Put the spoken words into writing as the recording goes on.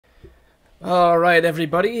Alright,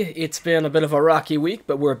 everybody, it's been a bit of a rocky week,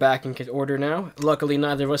 but we're back in order now. Luckily,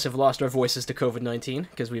 neither of us have lost our voices to COVID-19,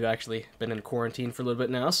 because we've actually been in quarantine for a little bit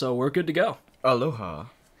now, so we're good to go. Aloha.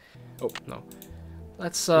 Oh, no.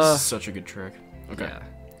 Let's, This is such a good trick. Okay. Yeah.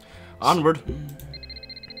 Onward.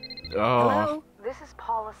 Oh. Hello, this is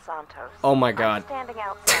Paula Santos. Oh my god. I'm standing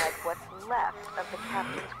outside what's left of the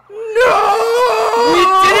captain's No! We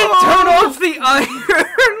didn't turn off the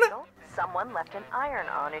iron! Someone left an iron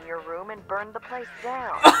on in your room and burned the place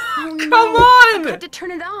down. Come on! I had to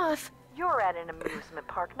turn it off. You're at an amusement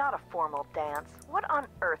park, not a formal dance. What on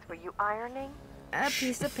earth were you ironing? A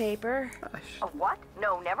piece of paper. A what?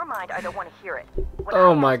 No, never mind. I don't want to hear it. When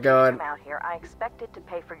Oh I my asked you to god. come out here, I expected to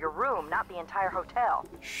pay for your room, not the entire hotel.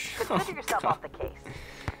 Consider yourself off the case.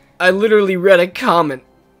 I literally read a comment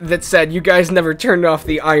that said, you guys never turned off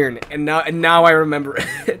the iron, and now I remember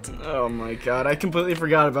it. Oh my god, I completely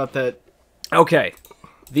forgot about that. Okay.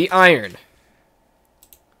 The iron.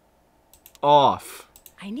 Off.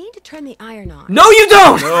 I need to turn the iron on. No, you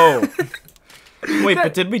don't! No. Wait,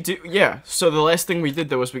 but did we do... Yeah, so the last thing we did,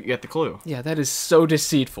 though, was we get the clue. Yeah, that is so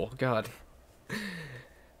deceitful. God.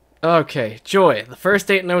 Okay, Joy, the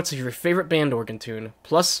first 8 notes of your favorite band organ tune,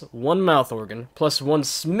 plus 1 mouth organ, plus 1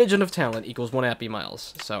 smidgen of talent equals 1 happy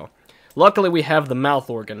miles. So, luckily we have the mouth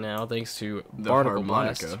organ now, thanks to The Barnacle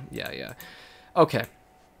Blast. harmonica. Yeah. Okay.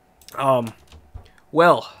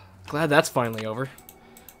 Well, glad that's finally over.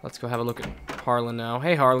 Let's go have a look at Harlan now.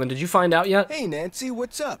 Hey, Harlan, did you find out yet? Hey, Nancy,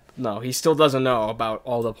 what's up? No, he still doesn't know about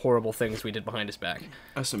all the horrible things we did behind his back.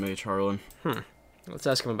 SMH, Harlan. Let's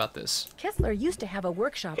ask him about this. Kessler used to have a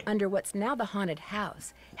workshop under what's now the haunted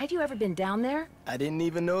house. Have you ever been down there? I didn't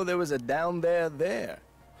even know there was a down there.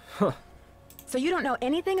 So you don't know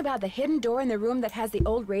anything about the hidden door in the room that has the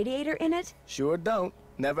old radiator in it? Sure don't.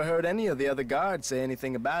 Never heard any of the other guards say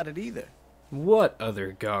anything about it either. What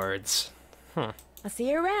other guards? I'll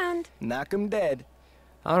see you around. Knock 'em dead.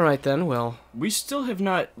 Alright then, well, We still have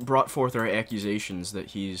not brought forth our accusations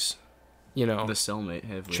that he's you know, the cellmate,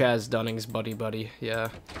 have we? Chaz Dunning's buddy, yeah.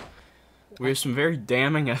 We have some very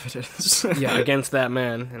damning evidence. Yeah, against that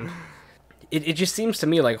man. And it just seems to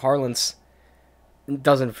me like Harlan's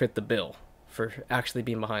doesn't fit the bill for actually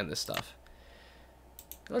being behind this stuff.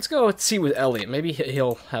 Let's go see with Elliot. Maybe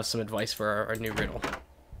he'll have some advice for our new riddle.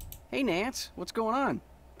 Hey, Nance, what's going on?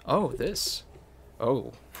 Oh, this.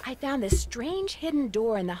 Oh. I found this strange hidden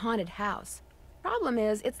door in the haunted house. Problem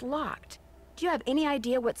is, it's locked. Do you have any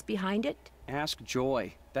idea what's behind it? Ask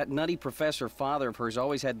Joy. That nutty professor father of hers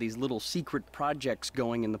always had these little secret projects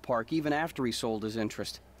going in the park, even after he sold his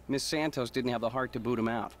interest. Miss Santos didn't have the heart to boot him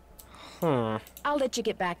out. I'll let you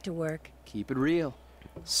get back to work. Keep it real.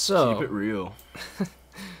 So. Keep it real.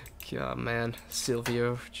 Yeah, man.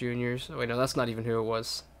 Silvio Jr.'s. Oh, wait, no, that's not even who it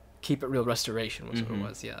was. Keep It Real Restoration was who it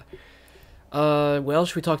was, yeah. Well,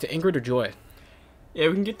 should we talk to Ingrid or Joy? Yeah,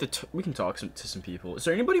 we can get we can talk to some people. Is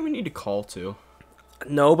there anybody we need to call to?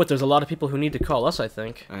 No, but there's a lot of people who need to call us, I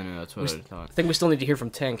think. I know, that's what I I thought. think we still need to hear from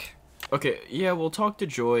Tank. Okay, yeah, we'll talk to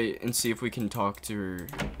Joy and see if we can talk to her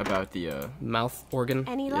about the, Mouth organ.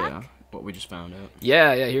 Any luck? yeah, what we just found out.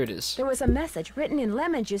 Yeah, here it is. There was a message written in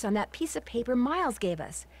lemon juice on that piece of paper Miles gave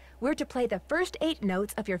us. We're to play the first 8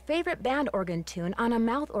 notes of your favorite band organ tune on a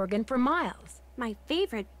mouth organ for Miles. My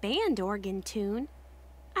favorite band organ tune?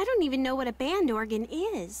 I don't even know what a band organ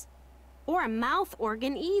is. Or a mouth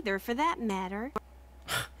organ either, for that matter.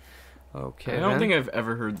 Okay, I don't then. think I've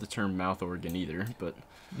ever heard the term mouth organ either, but...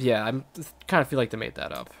 Yeah, I kind of feel like they made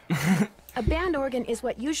that up. A band organ is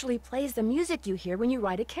what usually plays the music you hear when you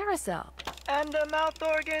ride a carousel. And a mouth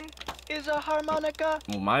organ is a harmonica.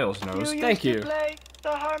 Well, Miles knows. You Thank used you. to play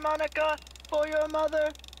the harmonica for your mother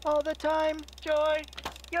all the time, Joy.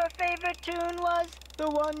 Your favorite tune was the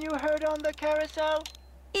one you heard on the carousel.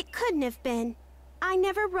 It couldn't have been. I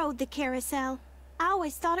never rode the carousel. I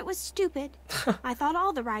always thought it was stupid. I thought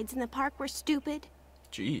all the rides in the park were stupid.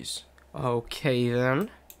 Jeez. Okay, then.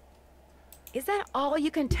 Is that all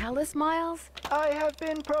you can tell us, Miles? I have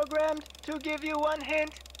been programmed to give you one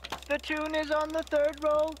hint. The tune is on the 3rd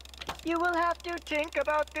roll. You will have to think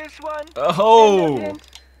about this one. Oh! End of hint.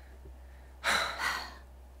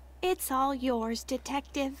 It's all yours,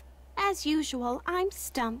 Detective. As usual, I'm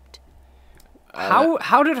stumped.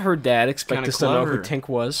 How did her dad expect kinda us to know who clever. Tink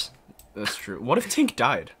was? That's true. What if Tink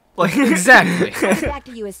died? Like, Exactly. I'll get back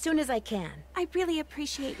to you as soon as I can. I really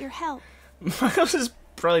appreciate your help. Miles is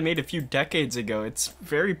probably made a few decades ago. It's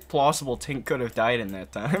very plausible Tink could have died in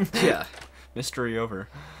that time. Yeah. Mystery over.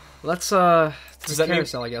 Let's, Does that mean-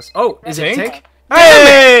 carousel, I guess. Oh, is it Tink? Tink?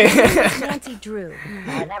 Hey! Nancy Drew.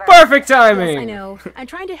 Perfect Yes, timing. I know. I'm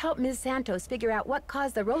trying to help Ms. Santos figure out what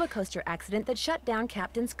caused the roller coaster accident that shut down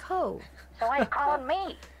Captain's Cove. So why are you calling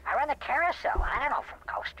me? I run the carousel. I don't know from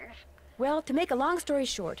coasters. Well, to make a long story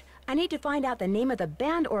short, I need to find out the name of the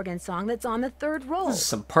band organ song that's on the third roll. This is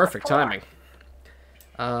some perfect timing.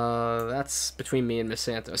 That's between me and Miss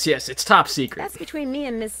Santos. Yes, it's top secret. That's between me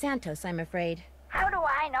and Ms. Santos, I'm afraid. How do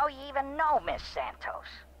I know you even know Miss Santos?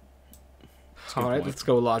 All right, let's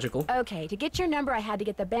go logical. Okay, to get your number, I had to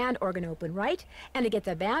get the band organ open, right? And to get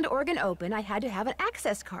the band organ open, I had to have an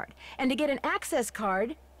access card. And to get an access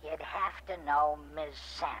card... You'd have to know Miss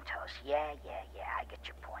Santos. Yeah, I get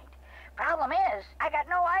your point. Problem is, I got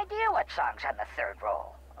no idea what song's on the third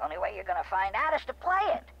roll. Only way you're gonna find out is to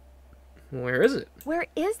play it. Where is it? Where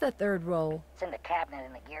is the third roll? It's in the cabinet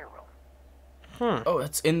in the gear room. Huh. Oh,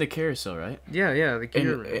 that's in the carousel, right? Yeah, the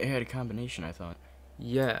gear And it had a combination, I thought.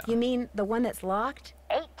 Yeah. You mean the one that's locked?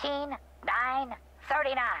 18, 9,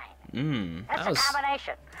 39. That's That a was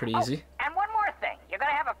combination. pretty Oh, easy. and one more thing. You're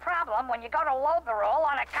gonna have a problem when you go to load the roll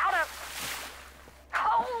on account of...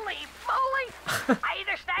 Holy moly! I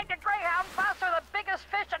either snagged a greyhound bus or the biggest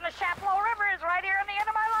fish in the Chapleau River is right here on the end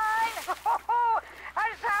of my line.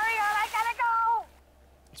 I'm sorry, hon, I gotta go.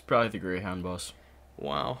 It's probably the Greyhound bus.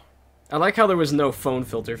 Wow. I like how there was no phone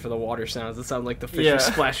filter for the water sounds. It sounded like the fish Yeah. was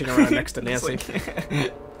splashing around next to Nancy.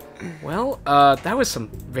 Well, that was some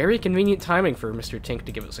very convenient timing for Mr. Tink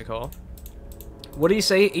to give us a call. What did he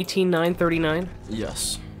say? 18-9-39?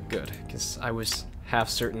 Yes. Good, because I was half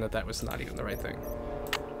certain that that was not even the right thing.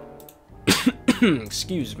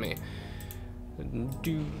 Excuse me.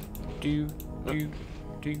 Do.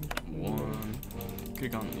 One.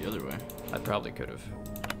 Could've gone the other way. I probably could have.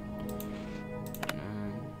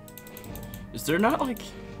 Is there not like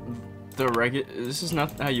the regular? This is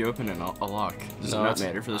not how you open a lock. Does No, it not it's-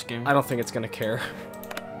 matter for this game? I don't think it's gonna care.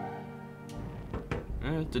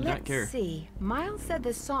 It did not care. Let's see. Miles said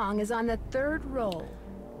the song is on the third roll.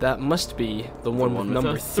 That must be the one with with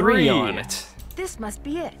number a 3 3. on it. This must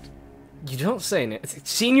be it. You don't say, Nancy.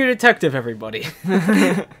 Senior detective, everybody.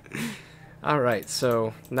 Alright,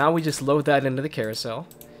 so now we just load that into the carousel.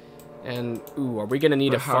 And, ooh, are we gonna need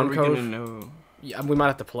But a how fun are we code? gonna know? Yeah, we might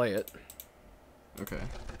have to play it. Okay.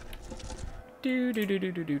 Do.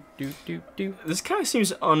 This kind of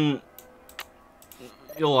seems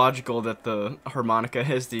illogical that the harmonica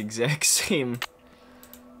has the exact same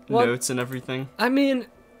Well, notes and everything. I mean,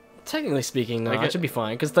 technically speaking, no, Like it should be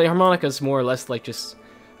fine, because the harmonica is more or less like just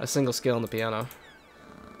a single scale on the piano.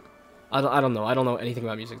 I don't know. I don't know anything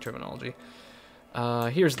about music terminology.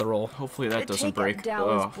 Here's the roll. Hopefully that The doesn't take-up break.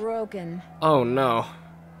 dowel is Oh. broken. Oh no.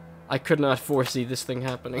 I could not foresee this thing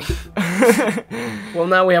happening. Well,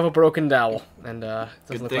 now we have a broken dowel, and doesn't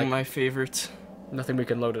Good look thing like my favorite. nothing we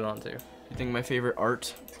can load it onto. Good thing my favorite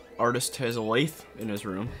artist has a lathe in his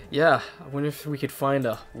room. Yeah, I wonder if we could find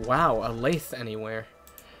a lathe anywhere.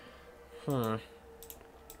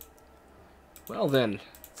 Well then,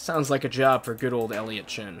 sounds like a job for good old Elliot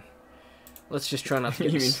Chen. Let's just try not to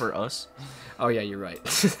get You mean for us? Oh yeah, you're right.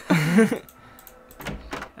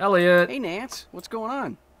 Elliot, Hey, Nance, what's going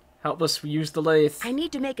on? help us use the lathe. I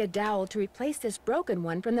need to make a dowel to replace this broken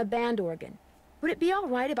one from the band organ. Would it be all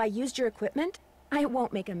right if I used your equipment? I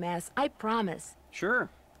won't make a mess, I promise. Sure.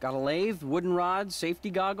 Got a lathe, wooden rods, safety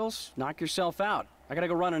goggles. Knock yourself out. I gotta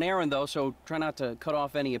go run an errand, though, so try not to cut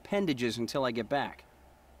off any appendages until I get back.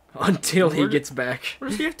 Until he Where- gets back. Where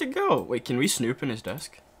does he have to go? Wait, can we snoop in his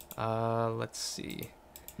desk? Let's see.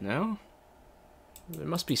 No? There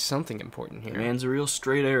must be something important The here. man's a real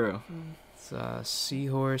straight arrow. It's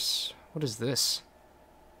seahorse. What is this?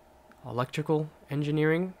 Electrical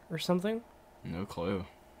engineering or something? No clue.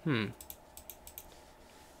 I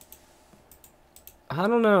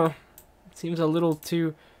don't know. It seems a little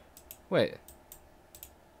too... Wait.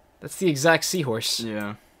 That's the exact seahorse.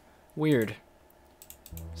 Yeah. Weird.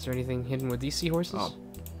 Is there anything hidden with these seahorses? Oh,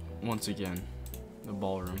 once again, the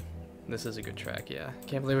ballroom. This is a good track, yeah.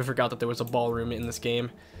 Can't believe I forgot that there was a ballroom in this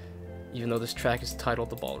game. Even though this track is titled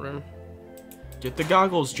The Ballroom. Get the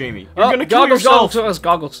goggles, Jamie. You're gonna kill goggles, yourself.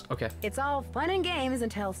 goggles. Okay. It's all fun and games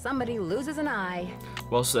until somebody loses an eye.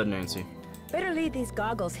 Well said, Nancy. Better leave these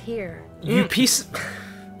goggles here. You piece...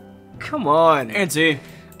 Come on. Nancy,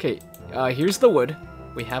 Okay, here's the wood.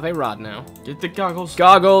 We have a rod now. get the goggles.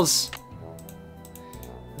 Goggles!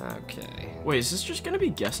 Okay. Wait, is this just gonna be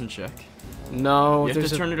guess and check? No, You have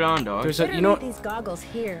to turn it on, dog. there's a... Better You know leave what? these goggles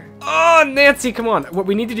here. Oh, Nancy, come on. What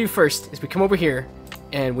we need to do first is we come over here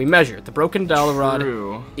and we measure. The broken dowel rod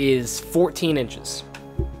True. is 14 inches.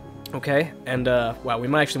 Okay, and wow, we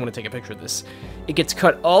might actually want to take a picture of this. It gets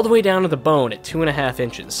cut all the way down to the bone at 2.5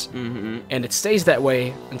 inches. And it stays that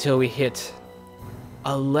way until we hit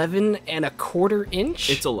 11.25 inch?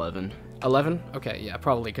 It's 11. 11? Okay, yeah,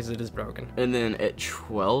 probably, because it is broken. And then at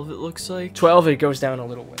 12, it looks like? 12, it goes down a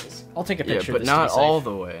little ways. I'll take a picture Yeah, of but this to not be safe. all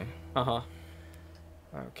the way. Uh-huh.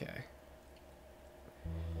 Okay.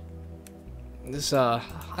 This, I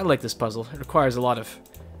like this puzzle. It requires a lot of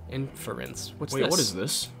inference. What's Wait, this? what is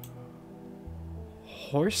this?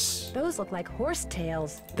 Horse? Those look like horse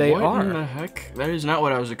tails. They What are. in the heck? That is not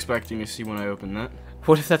what I was expecting to see when I opened that.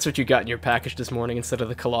 What if that's what you got in your package this morning instead of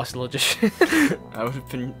the Colossal Edition? I would have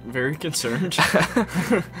been very concerned.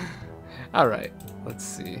 Alright, let's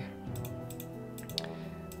see.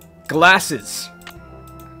 Glasses!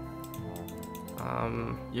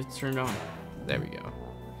 You turn it on. There we go.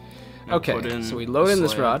 Now put Okay, in so we load in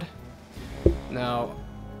this slab. rod. Now,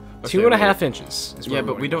 Okay, 2.5 wait. inches. Is Yeah, where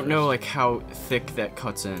but we're we going don't know first. like how thick that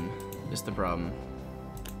cuts in. Is the problem?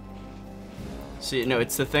 See, no,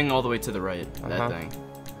 it's the thing all the way to the right. Uh-huh. That thing.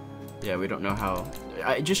 Yeah, we don't know how.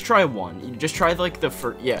 Just try one. You just try like the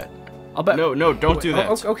first. Yeah. I'll bet. No, don't do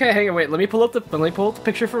that. Okay, hang on, wait. Let me pull up the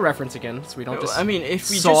picture for reference again, so we don't No, just. I mean, if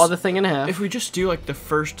we saw just, the thing in half. If we just do like the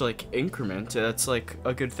first like increment, that's like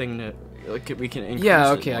a good thing to like we can increase. Yeah,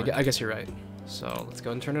 it okay, more. I guess you're right. So let's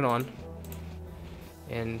go and turn it on.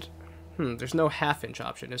 And there's no half-inch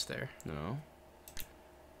option, is there? No.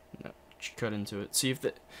 No. Just cut into it. See if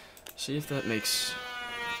that makes.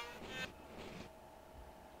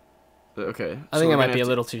 Okay. I think it might be a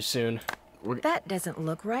little too soon. That doesn't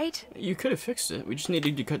look right. You could have fixed it. We just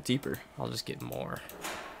needed to cut deeper. I'll just get more.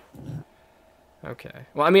 Okay.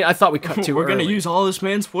 Well, I mean, I thought we cut too We're gonna early. use all this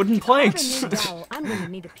man's wooden planks. I'm gonna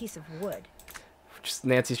need a piece of wood.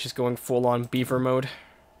 Nancy's just going full-on beaver mode.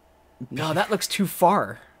 No, that looks too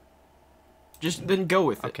far. Just then go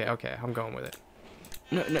with it. Okay, I'm going with it.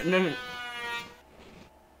 No.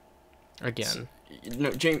 Again. No,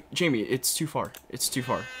 Jamie, it's too far. It's too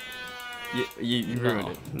far. You ruined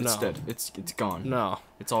it. It's no. dead. It's gone. No.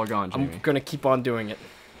 It's all gone, Jamie. I'm gonna keep on doing it.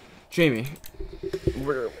 Jamie.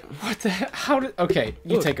 What the heck? How did... Okay,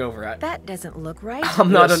 you Look. take over. That doesn't look right.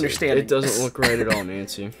 I'm not Yes, understanding. It doesn't look right at all,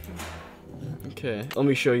 Nancy. Okay, let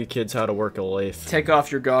me show you kids how to work a lathe. Take off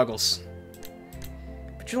your goggles.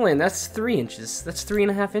 But Julian, that's 3 inches. That's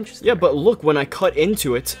 3.5 inches. Yeah, but look, when I cut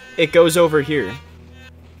into it, it goes over here.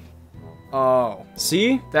 Oh,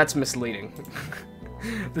 See? that's misleading.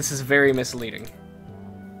 This is very misleading.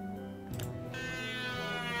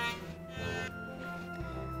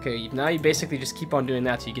 Okay, now you basically just keep on doing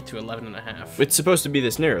that till you get to 11.5. It's supposed to be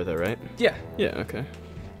this narrow, though, right? Yeah. Yeah, okay.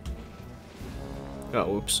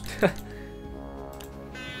 Oh, oops.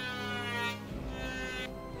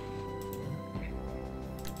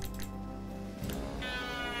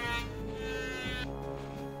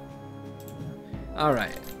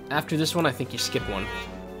 Alright. After this one, I think you skip one.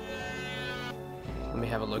 Let me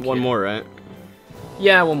have a look One here. more, right?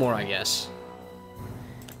 Yeah, one more, I guess.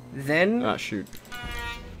 Then... Ah, shoot.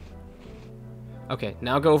 Okay,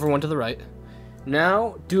 now go over one to the right.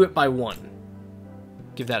 Now, do it by one.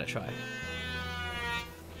 Give that a try.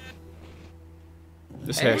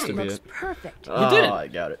 This Hey, has That to be looks it. perfect. You did it. I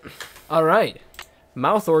got it. Alright.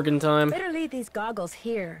 Mouth organ time. Better leave these goggles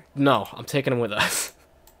here. No, I'm taking them with us.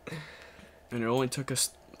 And it only took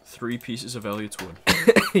us 3 pieces of Elliot's wood.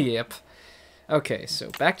 Yep. Okay, so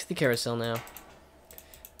back to the carousel now.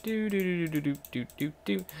 Do.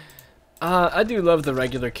 I do love the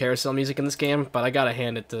regular carousel music in this game, but I gotta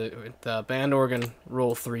hand it to the band organ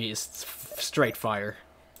roll 3 is straight fire.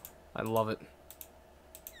 I love it.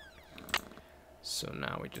 So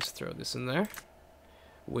now we just throw this in there.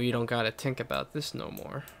 We don't gotta think about this no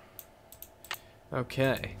more.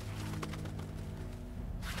 Okay.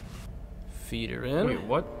 Feed her in. Wait,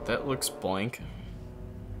 what? That looks blank.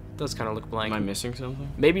 Does kind of look blank. Am I missing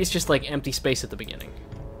something? Maybe it's just like empty space at the beginning.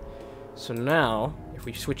 So now, if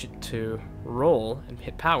we switch it to roll and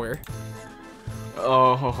hit power.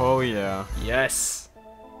 Oh yeah. Yes!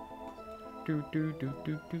 Do.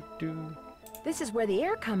 This is where the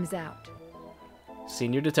air comes out.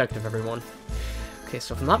 Senior detective, everyone. Okay,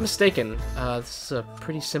 so if I'm not mistaken, this is a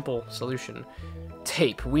pretty simple solution.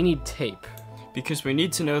 Tape. We need tape. Because we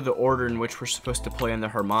need to know the order in which we're supposed to play on the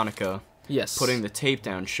harmonica. Yes. Putting the tape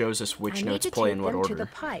down shows us which I need notes to play tape in what them to order.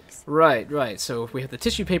 the pipes. Right. So if we have the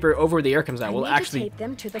tissue paper over where the air comes out, I we'll need actually... to tape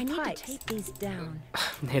them to the I need to pipes. tape these down.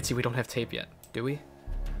 Nancy, we don't have tape yet, do we?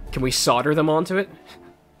 Can we solder them onto it?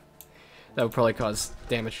 That would probably cause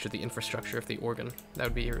damage to the infrastructure of the organ. That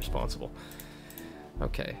would be irresponsible.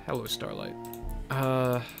 Okay, hello, Starlight.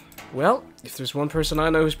 Well, if there's one person I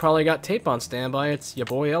know who's probably got tape on standby, it's your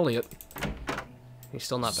boy Elliot. He's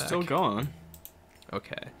still not back. Still gone.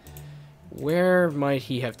 Okay. Where might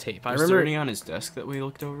he have tape? I Was remember there any on his desk that we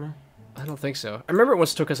looked over? I don't think so. I remember it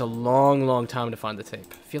once took us a long time to find the tape.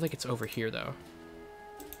 I feel like it's over here though.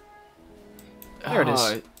 There it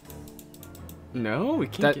is. No, we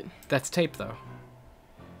can't get... That's tape though.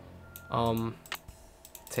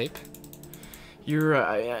 Tape? You're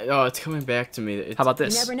oh, it's coming back to me. How about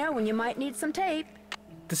this? You never know when you might need some tape.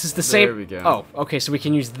 This is the same. There we go. Oh, okay, so we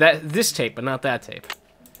can use this tape, but not that tape.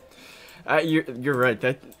 You're right.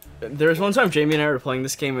 There was one time Jamie and I were playing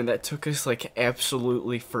this game, and that took us like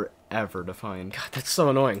absolutely forever to find. God, that's so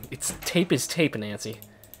annoying. Tape is tape, Nancy.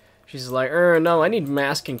 She's like, no, I need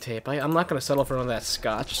masking tape. I'm not gonna settle for none of that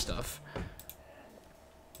Scotch stuff.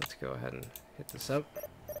 Let's go ahead and hit this up.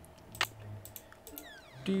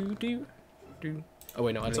 Do. Oh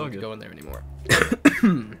wait, no, I don't need to go in there anymore.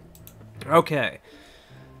 Okay.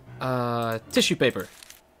 Tissue paper.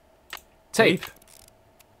 Tape.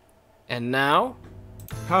 And now...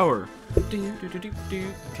 Power. Okay,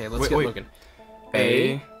 let's get looking.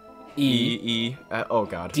 A, E, oh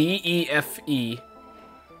god. D, E, F, E.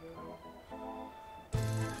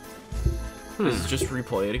 Let's just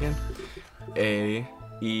replay it again. A,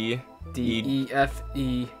 E, D, E, F,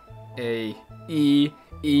 E, A, E,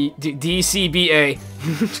 E, D, C, B, A.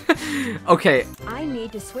 Okay. I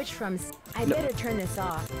need to switch from... I better turn this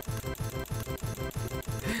off.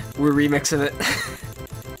 We're remixing it.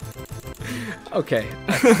 Okay,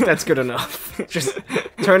 that's good enough. Just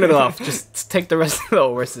turn it off. Just take the rest of the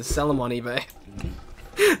horses, sell them on eBay.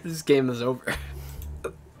 This game is over.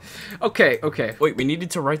 Okay. Wait, we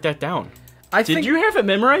needed to write that down. Did you have it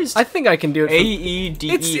memorized? I think I can do it. A, E, D,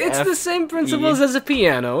 E, F, It's the same principles as a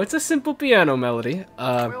piano. It's a simple piano melody.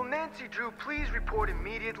 Will Nancy Drew please report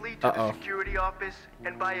immediately to the security office?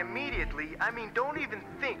 And by immediately, I mean don't even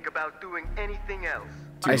think about doing anything else.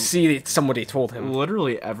 I see that somebody told him.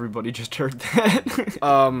 Literally everybody just heard that.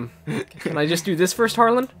 Can I just do this first,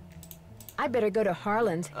 Harlan? I better go to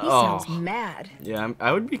Harlan's. He sounds mad. Yeah,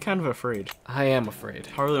 I would be kind of afraid. I am afraid.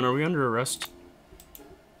 Harlan, are we under arrest?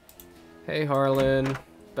 Hey, Harlan.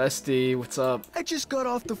 Bestie, what's up? I just got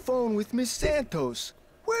off the phone with Miss Santos.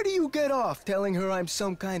 Where do you get off telling her I'm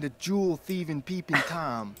some kind of jewel-thieving peeping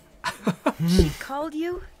Tom? She called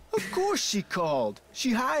you? Of course she called.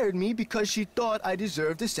 She hired me because she thought I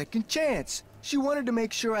deserved a second chance. She wanted to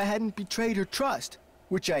make sure I hadn't betrayed her trust,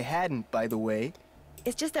 which I hadn't, by the way.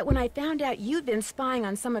 It's just that when I found out you'd been spying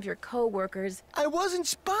on some of your co-workers... I wasn't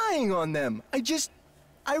spying on them.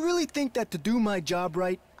 I really think that to do my job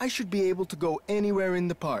right, I should be able to go anywhere in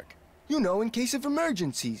the park. You know, in case of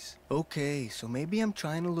emergencies. Okay, so maybe I'm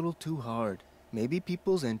trying a little too hard. Maybe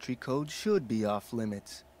people's entry codes should be off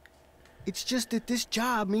limits. It's just that this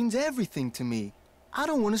job means everything to me. I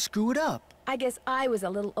don't want to screw it up. I guess I was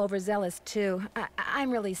a little overzealous, too.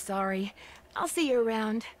 I'm really sorry. I'll see you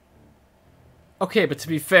around. Okay, but to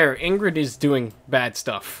be fair, Ingrid is doing bad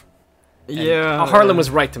stuff. Yeah. Harlan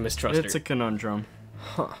was right to mistrust her. It's a conundrum.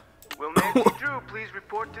 Huh. Will Nancy Drew please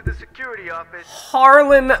report to the security office?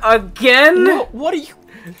 Harlan again? No, what are you...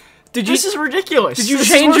 This is ridiculous. Did you This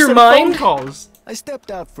change is worse your than mind? phone calls. I stepped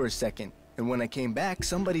out for a second, and when I came back,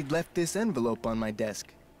 somebody'd left this envelope on my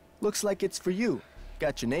desk. Looks like it's for you.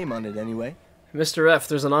 Got your name on it anyway. Mr. F,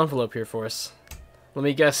 there's an envelope here for us. Let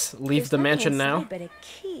me guess, leave the mansion now? But a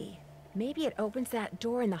key. Maybe it opens that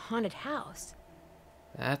door in the haunted house.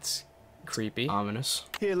 That's creepy. Ominous.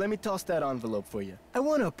 Here, let me toss that envelope for you. I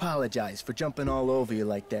want to apologize for jumping all over you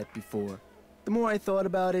like that before. The more I thought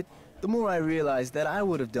about it, the more I realized that I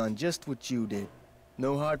would have done just what you did.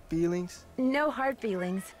 No hard feelings? No hard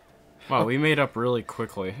feelings. Wow, we made up really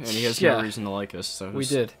quickly, and he has no reason to like us. So we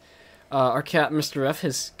did. Our cat, Mr. F,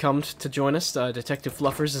 has come to join us. Detective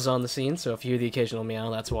Fluffers is on the scene, so if you hear the occasional meow,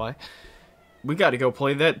 that's why. We gotta go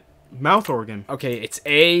play that mouth organ. Okay, it's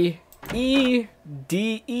A, E,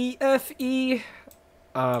 D, E, F, E.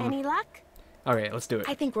 Any luck? Alright, let's do it.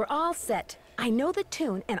 I think we're all set. I know the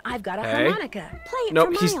tune, and I've got a Hey. harmonica. Play it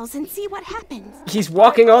Nope, for he's- miles and see what happens. He's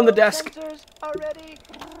walking on the desk. Sensors are ready.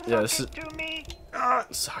 Yeah, Sock it to me.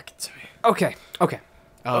 Sock it to me. Okay.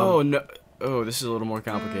 Oh, no. Oh, this is a little more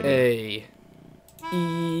complicated. A,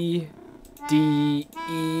 E, D,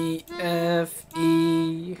 E, F,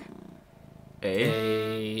 E.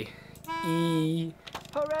 A. E.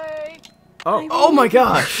 Hooray! Oh. Oh my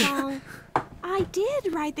gosh! I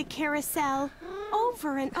did ride the carousel.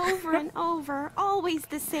 Over and over and over. Always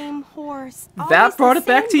the same horse. That Always brought the it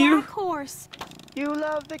back same to you? black horse. You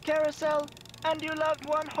loved the carousel, and you loved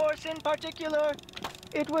one horse in particular.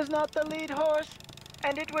 It was not the lead horse,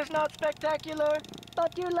 and it was not spectacular,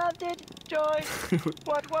 thought you loved it, Joy.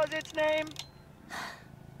 What was its name?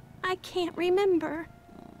 I can't remember.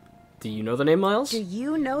 Do you know the name, Miles? Do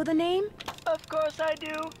you know the name? Of course I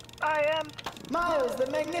do. I am Miles, the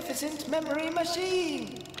magnificent memory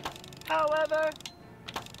machine. However,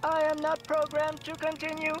 I am not programmed to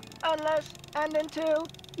continue unless and until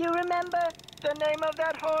you remember the name of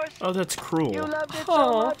that horse. Oh, that's cruel. You loved it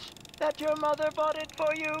so much that your mother bought it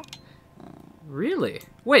for you. Really?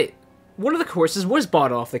 Wait, one of the horses was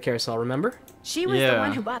bought off the carousel, remember? She was the Yeah.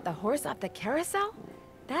 one who bought the horse off the carousel?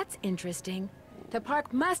 That's interesting. The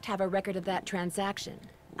park must have a record of that transaction.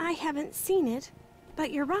 I haven't seen it,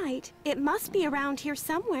 but you're right. It must be around here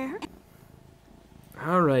somewhere.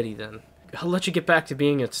 Alrighty then. I'll let you get back to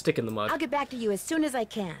being a stick in the mud. I'll get back to you as soon as I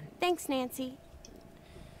can. Thanks, Nancy.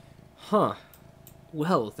 Huh.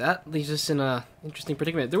 Well, that leaves us in a interesting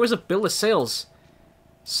predicament. There was a bill of sales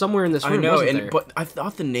somewhere in this room, I know, wasn't there? but I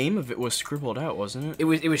thought the name of it was scribbled out, wasn't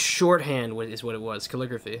it? It was shorthand, is what it was.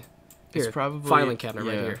 Calligraphy. Here, It's probably filing cabinet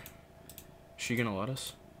right here. She gonna let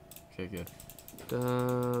us? Okay, good.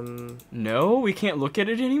 No, we can't look at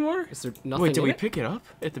it anymore? Is there nothing Wait, did in we it? pick it up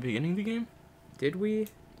at the beginning of the game? Did we?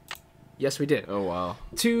 Yes, we did. Oh, wow.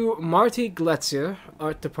 To Marty Gletzier,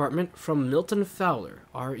 Art Department, from Milton Fowler,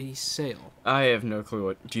 R.E. Sale. I have no clue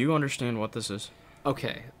what... Do you understand what this is?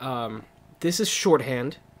 Okay, this is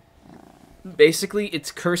shorthand. Basically,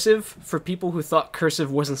 it's cursive for people who thought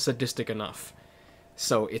cursive wasn't sadistic enough.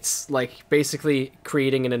 So it's like basically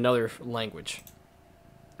creating in another language.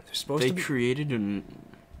 They're supposed to be... created an...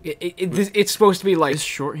 It's supposed to be like... Is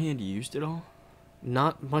shorthand used at all?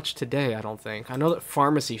 Not much today, I don't think. I know that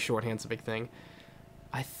pharmacy shorthand's a big thing.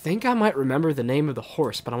 I think I might remember the name of the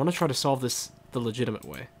horse, but I want to try to solve this the legitimate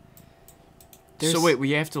way. So wait,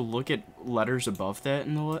 we have to look at letters above that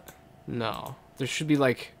in the what? No. There should be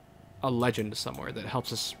like a legend somewhere that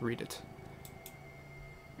helps us read it.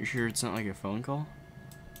 You sure it's not like a phone call?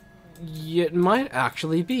 Yeah, it might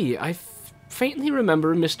actually be. I faintly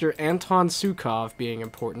remember Mr. Anton Sukov being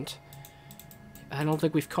important. I don't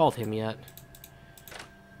think we've called him yet.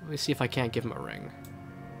 Let me see if I can't give him a ring.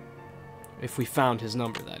 If we found his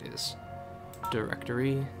number, that is.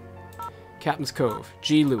 Directory. Captain's Cove,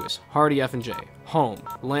 G. Lewis, Hardy F&J, Home,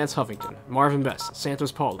 Lance Huffington, Marvin Best,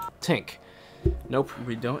 Santos Paulo, Tink. Nope.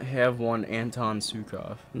 We don't have one Anton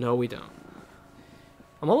Sukov. No, we don't.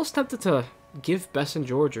 I'm almost tempted to give Bess and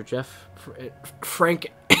George or Jeff,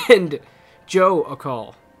 Frank, and Joe a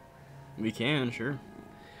call. We can, sure.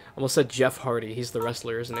 Almost said Jeff Hardy. He's the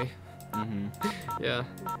wrestler, isn't he? Mm-hmm. Yeah.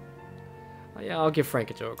 Yeah, I'll give Frank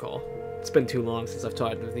and Joe a call. It's been too long since I've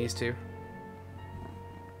talked with these two.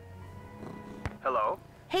 Hello?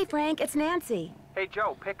 Hey, Frank, it's Nancy. Hey,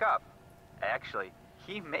 Joe, pick up. Actually,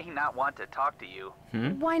 he may not want to talk to you.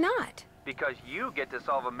 Why not? Because you get to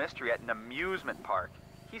solve a mystery at an amusement park.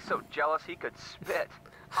 He's so jealous he could spit.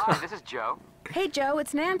 Hi, this is Joe. Hey, Joe,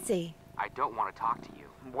 it's Nancy. I don't want to talk to you.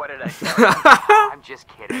 What did I tell you? I'm just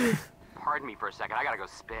kidding. Pardon me for a second. I gotta go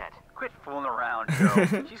spit. Quit fooling around,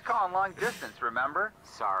 Joe. She's calling long distance, remember?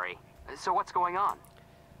 Sorry. So what's going on?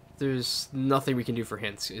 There's nothing we can do for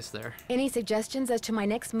hints, is there? Any suggestions as to my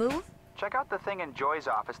next move? Check out the thing in Joy's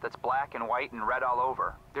office that's black and white and red all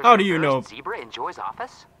over. There's How an do you know? embarrassed zebra in Joy's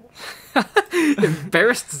office?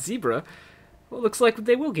 Embarrassed zebra? Well, looks like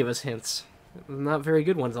they will give us hints. Not very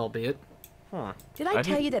good ones, albeit. Huh. Did I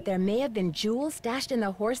tell you that there may have been jewels stashed in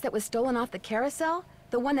the horse that was stolen off the carousel?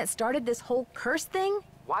 The one that started this whole curse thing?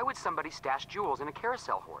 Why would somebody stash jewels in a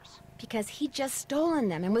carousel horse? Because he'd just stolen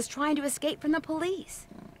them and was trying to escape from the police.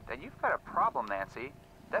 Then you've got a problem, Nancy.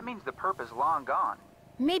 That means the perp is long gone.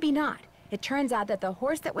 Maybe not. It turns out that the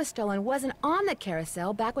horse that was stolen wasn't on the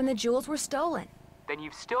carousel back when the jewels were stolen. Then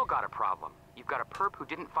you've still got a problem. You've got a perp who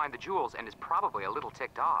didn't find the jewels and is probably a little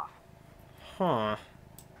ticked off. Huh.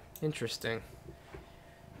 Interesting.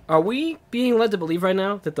 Are we being led to believe right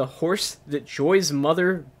now that the horse that Joy's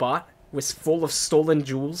mother bought was full of stolen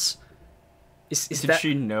jewels? Did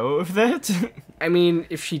she know of that? I mean,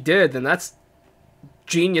 if she did, then that's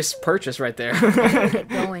genius purchase right there. Get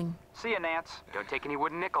going. See ya, Nance. Don't take any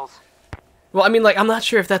wooden nickels. Well, I mean, like, I'm not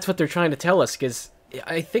sure if that's what they're trying to tell us, because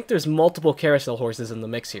I think there's multiple carousel horses in the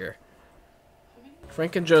mix here.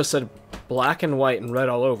 Frank and Joe said black and white and red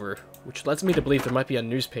all over, which leads me to believe there might be a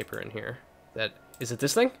newspaper in here. Is it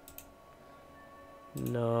this thing?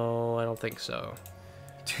 No, I don't think so.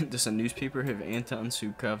 Does a newspaper have Anton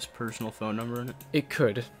Sukov's personal phone number in it? It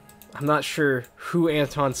could. I'm not sure who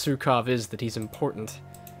Anton Sukov is that he's important.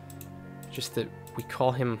 Just that we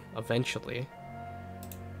call him eventually.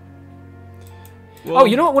 Well, oh,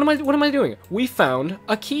 you know what? What am I doing? We found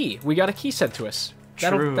a key. We got a key sent to us.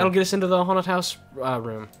 That'll get us into the haunted house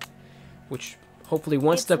room, which hopefully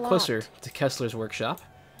one It's step closer locked. to Kessler's workshop.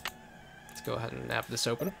 Let's go ahead and nap this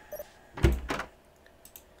open.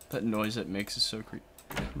 That noise it makes is so creepy.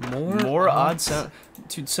 More odd sound.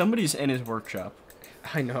 Dude, somebody's in his workshop.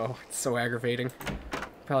 I know, it's so aggravating.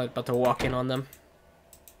 Probably about to walk in on them.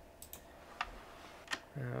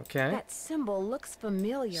 Okay. That symbol looks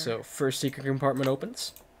familiar. So, first secret compartment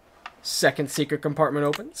opens. Second secret compartment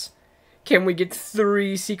opens. Can we get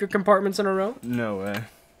 3 secret compartments in a row? No way.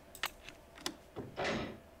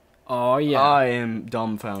 Oh, yeah. I am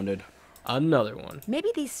dumbfounded. Another one. Maybe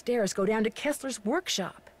these stairs go down to Kessler's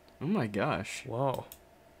workshop. Oh my gosh. Whoa.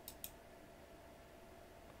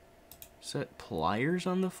 Is that pliers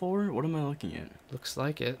on the floor? What am I looking at? Looks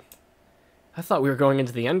like it. I thought we were going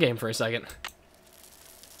into the endgame for a second.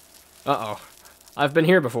 Uh-oh. I've been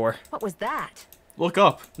here before. What was that? Look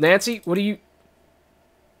up. Nancy, what are you...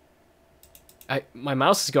 My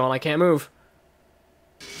mouse is gone. I can't move.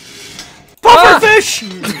 Pufferfish!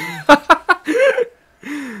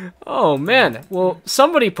 Oh, man. Well,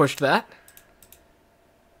 somebody pushed that.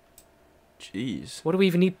 Jeez. What do we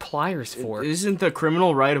even need pliers for? Isn't the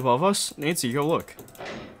criminal right above us? Nancy, go look.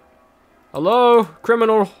 Hello,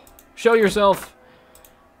 criminal. Show yourself.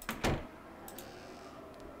 What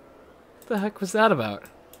the heck was that about?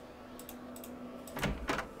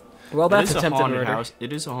 Well, that's attempted murder. House.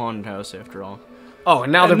 It is a haunted house, after all. Oh,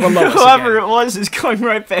 and now they're below us Whoever again. it was is going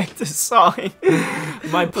right back to sawing.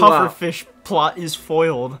 My pufferfish plot is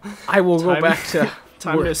foiled. I will go back to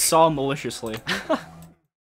time work. to saw maliciously.